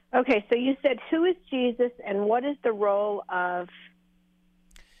 Okay, so you said, who is Jesus and what is the role of...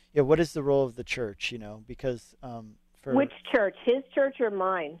 Yeah, what is the role of the church, because... Which church? His church or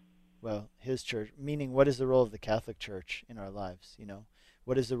mine? Well, his church, meaning what is the role of the Catholic Church in our lives,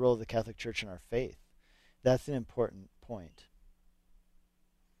 What is the role of the Catholic Church in our faith? That's an important point.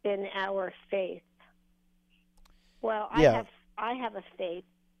 In our faith. Well, yeah. I have a faith.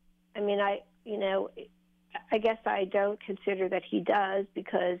 I mean, I guess I don't consider that he does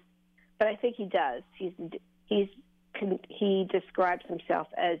but I think he does. He describes himself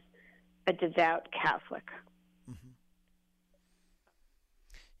as a devout Catholic. Mm-hmm.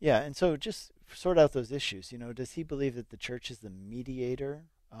 Yeah, and so just sort out those issues. Does he believe that the church is the mediator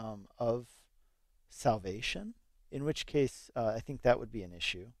of salvation? In which case, I think that would be an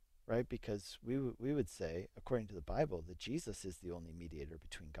issue, right? Because we would say, according to the Bible, that Jesus is the only mediator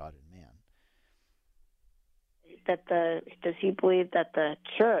between God and man. Does he believe that the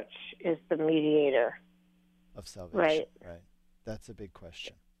church is the mediator of salvation? Right. That's a big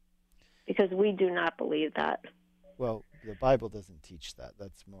question. Because we do not believe that. Well, the Bible doesn't teach that.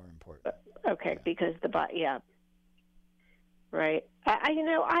 That's more important. Okay, yeah. Because right.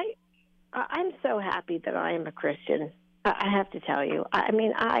 I'm so happy that I am a Christian. I have to tell you. I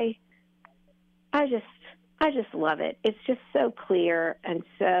mean, I just love it. It's just so clear and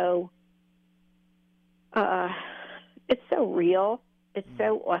so. It's so real. It's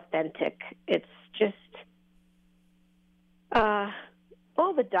so authentic. It's just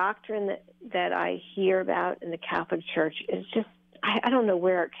all the doctrine that I hear about in the Catholic Church is just I don't know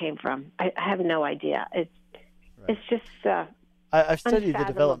where it came from. I have no idea. It's just I've studied the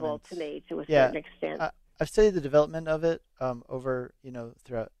development to me to a certain extent. I've studied the development of it over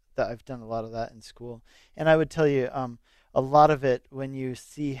throughout that. I've done a lot of that in school, and I would tell you a lot of it, when you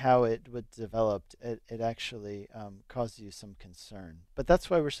see how it would develop, it actually causes you some concern. But that's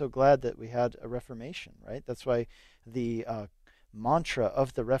why we're so glad that we had a Reformation, right? That's why the mantra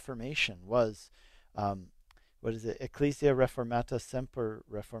of the Reformation was, what is it? Ecclesia Reformata Semper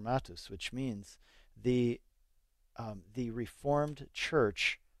Reformatus, which means the Reformed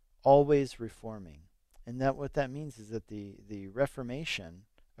Church always reforming. And that what that means is that the Reformation,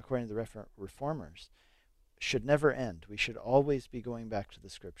 according to the Reformers, should never end. We should always be going back to the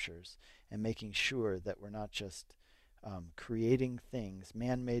Scriptures and making sure that we're not just creating things,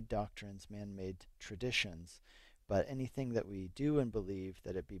 man-made doctrines, man-made traditions, but anything that we do and believe,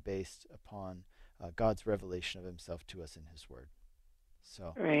 that it be based upon God's revelation of himself to us in his word.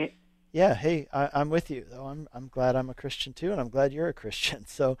 So, right. Yeah, hey, I'm with you, though. I'm glad I'm a Christian, too, and I'm glad you're a Christian.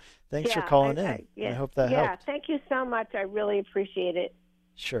 So thanks for calling in. I hope that helped. Yeah, thank you so much. I really appreciate it.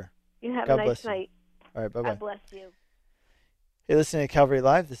 Sure. You have God a nice night. All right, bye-bye. God bless you. Hey, listening to Calvary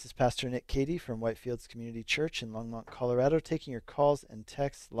Live, this is Pastor Nick Cady from Whitefields Community Church in Longmont, Colorado, taking your calls and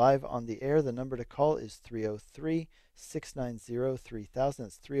texts live on the air. The number to call is 303-690-3000.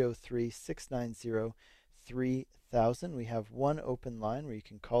 It's 303-690-3000. We have one open line where you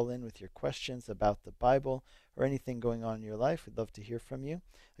can call in with your questions about the Bible or anything going on in your life. We'd love to hear from you.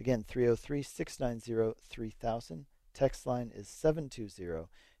 Again, 303-690-3000. Text line is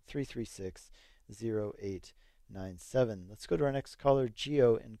 720-336-0897. Let's go to our next caller,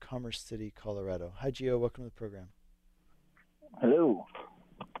 Gio in Commerce City, Colorado. Hi, Gio. Welcome to the program. Hello.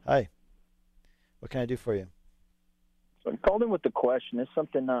 Hi. What can I do for you? So I called in with the question. It's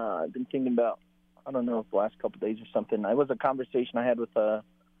something I've been thinking about, I don't know, the last couple of days or something. It was a conversation I had with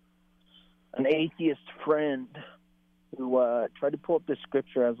an atheist friend who tried to pull up the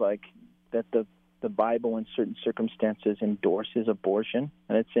scripture as like that the Bible in certain circumstances endorses abortion,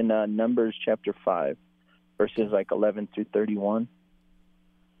 and it's in Numbers chapter 5, verses like 11 through 31.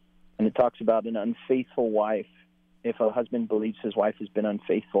 And it talks about an unfaithful wife. If a husband believes his wife has been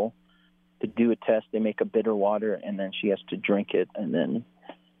unfaithful, to do a test, they make a bitter water, and then she has to drink it. And then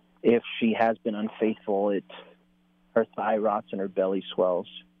if she has been unfaithful, her thigh rots and her belly swells.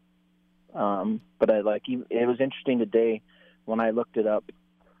 But it was interesting today when I looked it up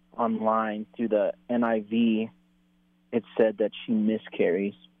online through the NIV, it said that she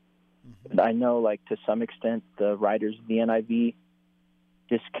miscarries. Mm-hmm. And I know, like, to some extent, the writers of the NIV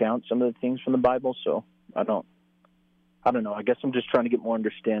discount some of the things from the Bible, so I don't know. I guess I'm just trying to get more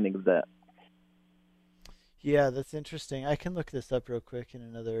understanding of that. Yeah, that's interesting. I can look this up real quick in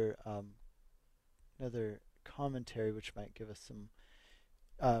another commentary, which might give us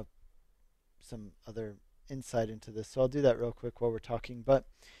some other insight into this. So I'll do that real quick while we're talking. But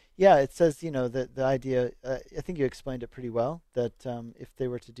yeah, it says, that the idea, I think you explained it pretty well, that if they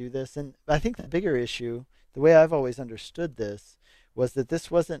were to do this, and I think the bigger issue, the way I've always understood this, was that this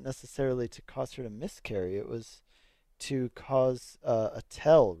wasn't necessarily to cause her to miscarry. It was to cause a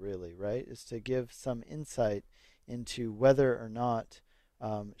tell, really, right? Is to give some insight into whether or not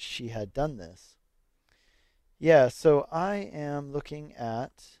she had done this. Yeah, so I am looking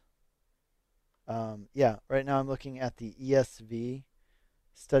at, right now I'm looking at the ESV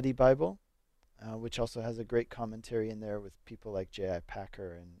Study Bible, which also has a great commentary in there with people like J.I.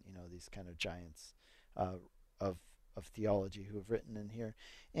 Packer and, these kind of giants of theology who have written in here.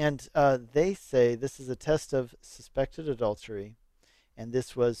 And they say this is a test of suspected adultery, and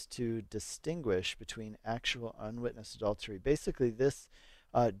this was to distinguish between actual unwitnessed adultery. Basically, this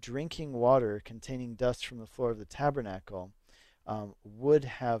drinking water containing dust from the floor of the tabernacle would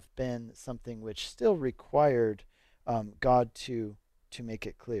have been something which still required God to make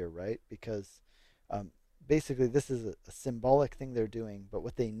it clear, right? Because basically this is a symbolic thing they're doing, but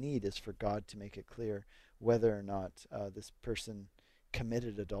what they need is for God to make it clear whether or not this person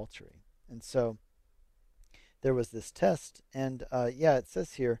committed adultery. And so there was this test, and it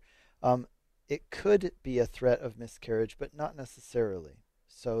says here it could be a threat of miscarriage, but not necessarily.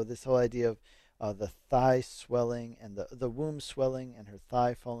 So this whole idea of the thigh swelling and the womb swelling and her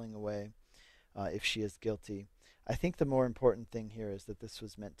thigh falling away if she is guilty. I think the more important thing here is that this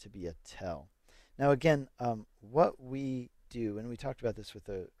was meant to be a tell. Now again, what we do, and we talked about this with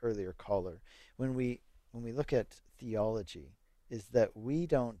the earlier caller, when we look at theology, is that we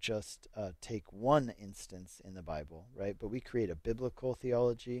don't just take one instance in the Bible, right? But we create a biblical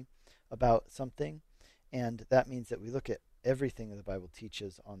theology about something, and that means that we look at everything that the Bible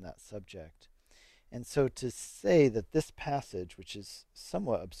teaches on that subject. And so to say that this passage, which is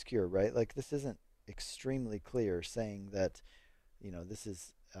somewhat obscure, right? Like this isn't extremely clear saying that, this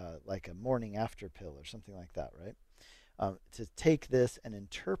is like a morning after pill or something like that, right? To take this and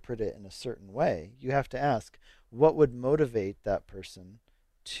interpret it in a certain way, you have to ask, what would motivate that person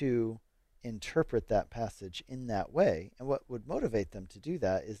to interpret that passage in that way? And what would motivate them to do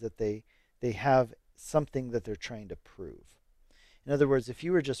that is that they have something that they're trying to prove. In other words, if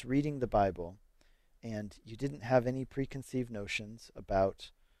you were just reading the Bible and you didn't have any preconceived notions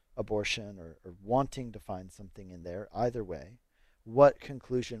about abortion or wanting to find something in there, either way, what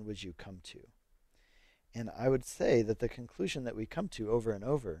conclusion would you come to? And I would say that the conclusion that we come to over and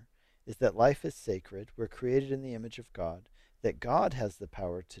over is that life is sacred, we're created in the image of God, that God has the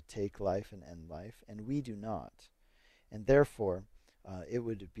power to take life and end life, and we do not. And therefore, it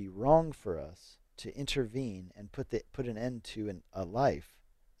would be wrong for us to intervene and put an end to a life,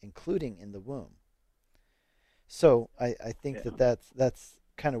 including in the womb. So I think that's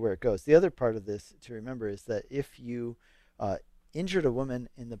kind of where it goes. The other part of this to remember is that if you injured a woman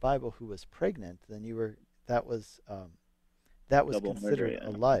in the Bible who was pregnant, then that was considered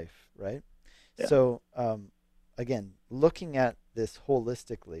a life, right? Yeah. So again, looking at this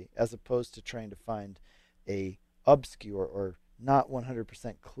holistically, as opposed to trying to find a obscure or not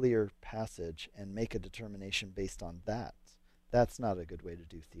 100% clear passage and make a determination based on that, that's not a good way to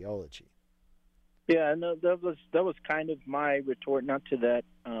do theology. Yeah, no, that was kind of my retort, not to that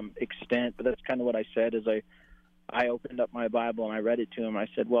extent, but that's kind of what I said. Is I opened up my Bible and I read it to him. I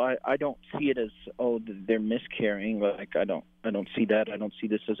said, well, I don't see it as, they're miscarrying. Like I don't see that. I don't see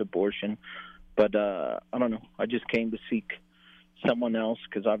this as abortion. But I don't know. I just came to seek someone else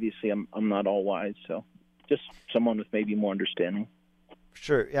because obviously I'm not all wise. So just someone with maybe more understanding.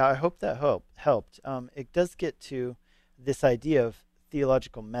 Sure. Yeah, I hope that helped. It does get to this idea of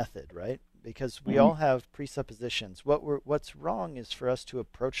theological method, right? because we all have presuppositions. What's wrong is for us to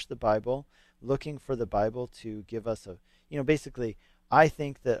approach the Bible looking for the Bible to give us basically, I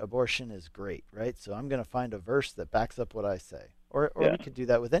think that abortion is great, right? So I'm going to find a verse that backs up what I say. Or we could do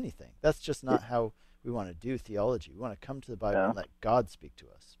that with anything. That's just not how we want to do theology. We want to come to the Bible and let God speak to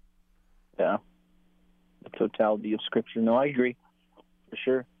us. Yeah. The totality of Scripture. No, I agree. For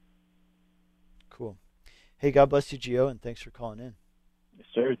sure. Cool. Hey, God bless you, Gio, and thanks for calling in. Yes,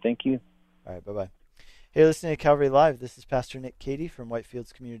 sir. Thank you. All right, bye-bye. Hey, listening to Calvary Live. This is Pastor Nick Cady from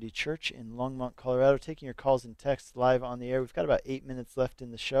Whitefields Community Church in Longmont, Colorado, taking your calls and texts live on the air. We've got about 8 minutes left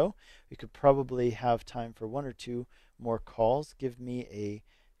in the show. We could probably have time for one or two more calls. Give me a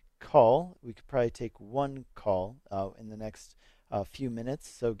call. We could probably take one call in the next few minutes.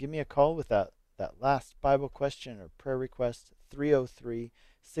 So give me a call with that last Bible question or prayer request, 303-690-3000.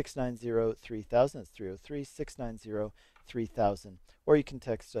 That's 303-690-3000. Or you can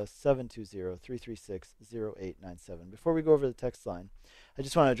text us 720-336-0897. Before we go over the text line, I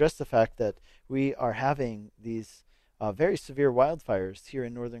just want to address the fact that we are having these very severe wildfires here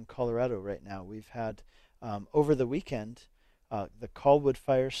in northern Colorado right now. We've had, over the weekend, the Callwood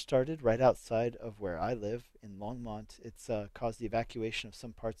fire started right outside of where I live in Longmont. It's caused the evacuation of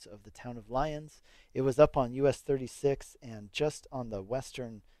some parts of the town of Lyons. It was up on US 36 and just on the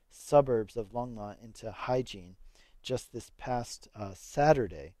western suburbs of Longmont into Hygiene just this past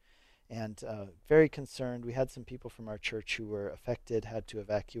Saturday. And very concerned. We had some people from our church who were affected, had to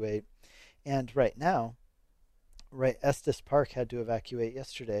evacuate. And right now, Estes Park had to evacuate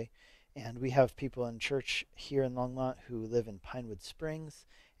yesterday. And we have people in church here in Longmont who live in Pinewood Springs,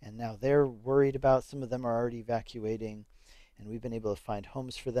 and now they're worried about, some of them are already evacuating, and we've been able to find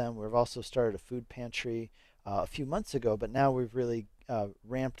homes for them. We've also started a food pantry a few months ago, but now we've really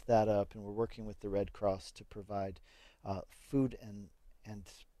ramped that up, and we're working with the Red Cross to provide food and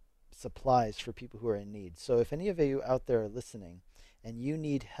supplies for people who are in need. So if any of you out there are listening and you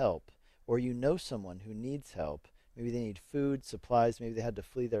need help, or you know someone who needs help, maybe they need food, supplies, maybe they had to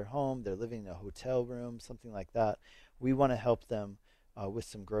flee their home, they're living in a hotel room, something like that. We want to help them with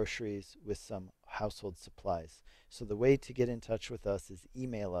some groceries, with some household supplies. So the way to get in touch with us is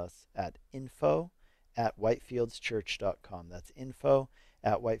email us at info@whitefieldschurch.com. That's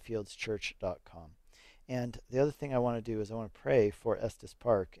info@whitefieldschurch.com. And the other thing I want to do is I want to pray for Estes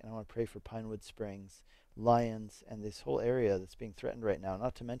Park, and I want to pray for Pinewood Springs, Lyons, and this whole area that's being threatened right now,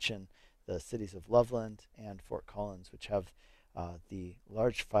 not to mention the cities of Loveland and Fort Collins, which have the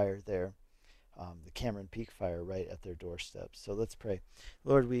large fire there, the Cameron Peak fire right at their doorsteps. So let's pray.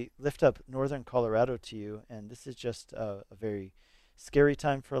 Lord, we lift up northern Colorado to you, and this is just a very scary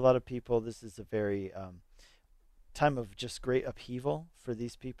time for a lot of people. This is a very time of just great upheaval for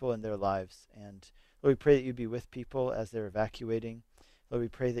these people in their lives. And Lord, we pray that you'd be with people as they're evacuating. Lord, we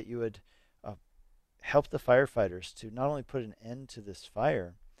pray that you would help the firefighters to not only put an end to this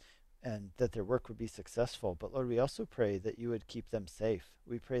fire, and that their work would be successful. But Lord, we also pray that you would keep them safe.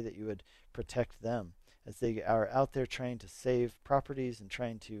 We pray that you would protect them as they are out there trying to save properties and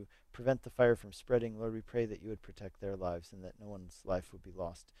trying to prevent the fire from spreading. Lord, we pray that you would protect their lives and that no one's life would be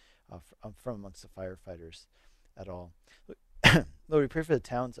lost from amongst the firefighters at all. Lord, we pray for the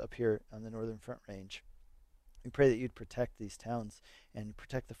towns up here on the Northern Front Range. We pray that you'd protect these towns and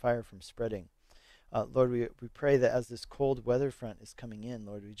protect the fire from spreading. Lord, we pray that as this cold weather front is coming in,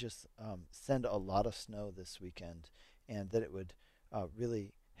 Lord, we just send a lot of snow this weekend, and that it would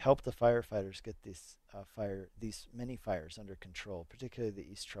really help the firefighters get these many fires under control, particularly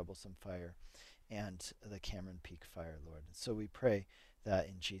the East Troublesome fire and the Cameron Peak fire, Lord. And so we pray that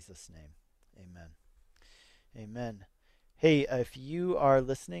in Jesus' name. Amen. Amen. Hey, if you are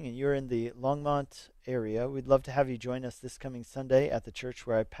listening and you're in the Longmont area, we'd love to have you join us this coming Sunday at the church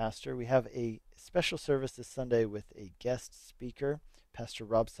where I pastor. We have a special service this Sunday with a guest speaker. Pastor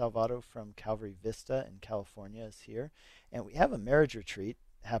Rob Salvato from Calvary Vista in California is here. And we have a marriage retreat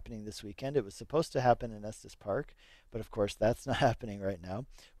happening this weekend. It was supposed to happen in Estes Park, but of course that's not happening right now.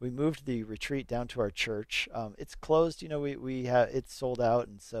 We moved the retreat down to our church. It's closed, it's sold out,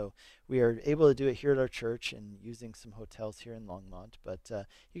 and so we are able to do it here at our church and using some hotels here in Longmont. But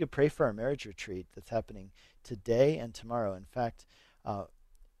you could pray for our marriage retreat that's happening today and tomorrow. In fact,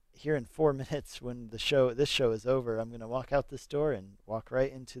 here in 4 minutes when this show is over, I'm going to walk out this door and walk right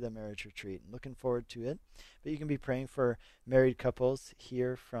into the marriage retreat. I'm looking forward to it. But you can be praying for married couples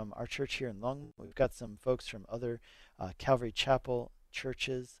here from our church here in Longmont. We've got some folks from other Calvary Chapel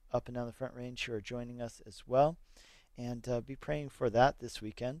churches up and down the Front Range who are joining us as well. And be praying for that this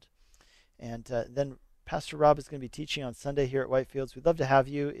weekend. And then Pastor Rob is going to be teaching on Sunday here at Whitefields. We'd love to have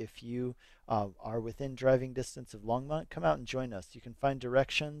you if you are within driving distance of Longmont, come out and join us. You can find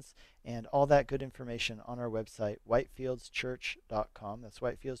directions and all that good information on our website, whitefieldschurch.com. That's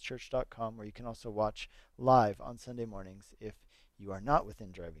whitefieldschurch.com, where you can also watch live on Sunday mornings if you are not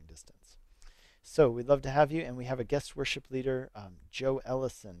within driving distance. So we'd love to have you, and we have a guest worship leader, Joe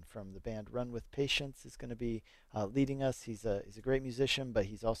Ellison from the band Run With Patience is going to be leading us. He's a great musician, but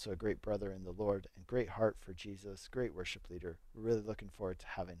he's also a great brother in the Lord and great heart for Jesus, great worship leader. We're really looking forward to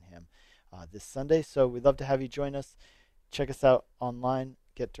having him this Sunday. So we'd love to have you join us. Check us out online,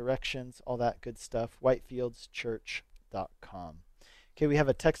 get directions, all that good stuff, whitefieldschurch.com. Okay, we have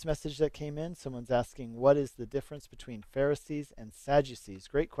a text message that came in. Someone's asking, what is the difference between Pharisees and Sadducees?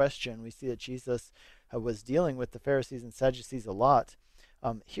 Great question. We see that Jesus was dealing with the Pharisees and Sadducees a lot.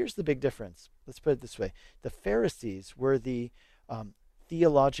 Here's the big difference. Let's put it this way. The Pharisees were the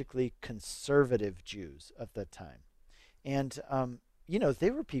theologically conservative Jews of that time. And,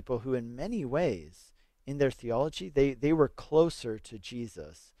 they were people who in many ways in their theology, they were closer to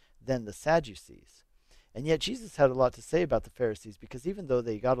Jesus than the Sadducees. And yet Jesus had a lot to say about the Pharisees, because even though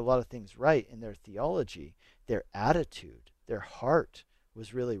they got a lot of things right in their theology, their attitude, their heart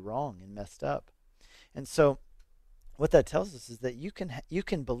was really wrong and messed up. And so what that tells us is that you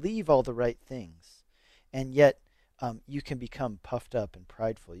can believe all the right things, and yet you can become puffed up and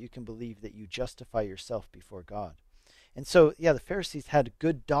prideful. You can believe that you justify yourself before God. And so, the Pharisees had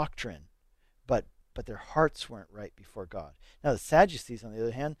good doctrine, but their hearts weren't right before God. Now, the Sadducees, on the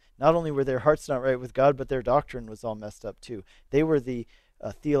other hand, not only were their hearts not right with God, but their doctrine was all messed up too. They were the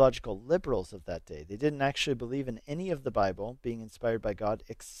theological liberals of that day. They didn't actually believe in any of the Bible being inspired by God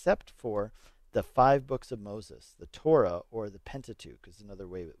except for the 5 books of Moses. The Torah, or the Pentateuch, is another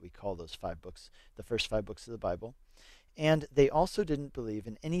way that we call those 5 books, the first 5 books of the Bible. And they also didn't believe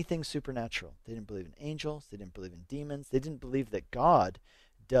in anything supernatural. They didn't believe in angels. They didn't believe in demons. They didn't believe that God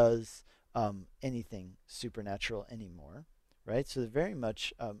does anything supernatural anymore, right? So they're very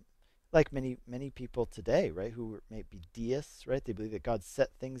much like many people today, right, who may be deists, right? They believe that God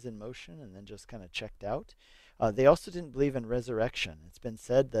set things in motion and then just kind of checked out. They also didn't believe in resurrection. It's been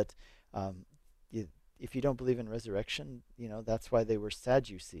said that if you don't believe in resurrection, that's why they were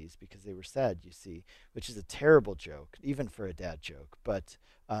Sadducees, because they were sad, you see, which is a terrible joke, even for a dad joke. But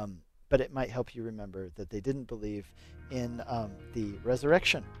it might help you remember that they didn't believe in the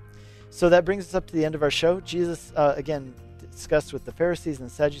resurrection. So that brings us up to the end of our show. Jesus, again, discussed with the Pharisees and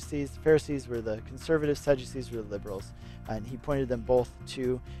the Sadducees. The Pharisees were the conservatives, Sadducees were the liberals. And he pointed them both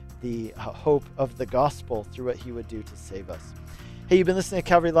to the hope of the gospel through what he would do to save us. Hey, you've been listening to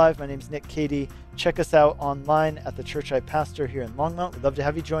Calvary Live. My name's Nick Cady. Check us out online at the church I pastor here in Longmont. We'd love to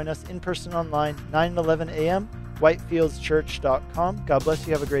have you join us in person online, 9 and 11 a.m., whitefieldschurch.com. God bless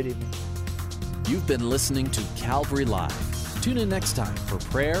you. Have a great evening. You've been listening to Calvary Live. Tune in next time for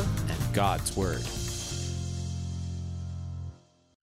prayer and God's Word.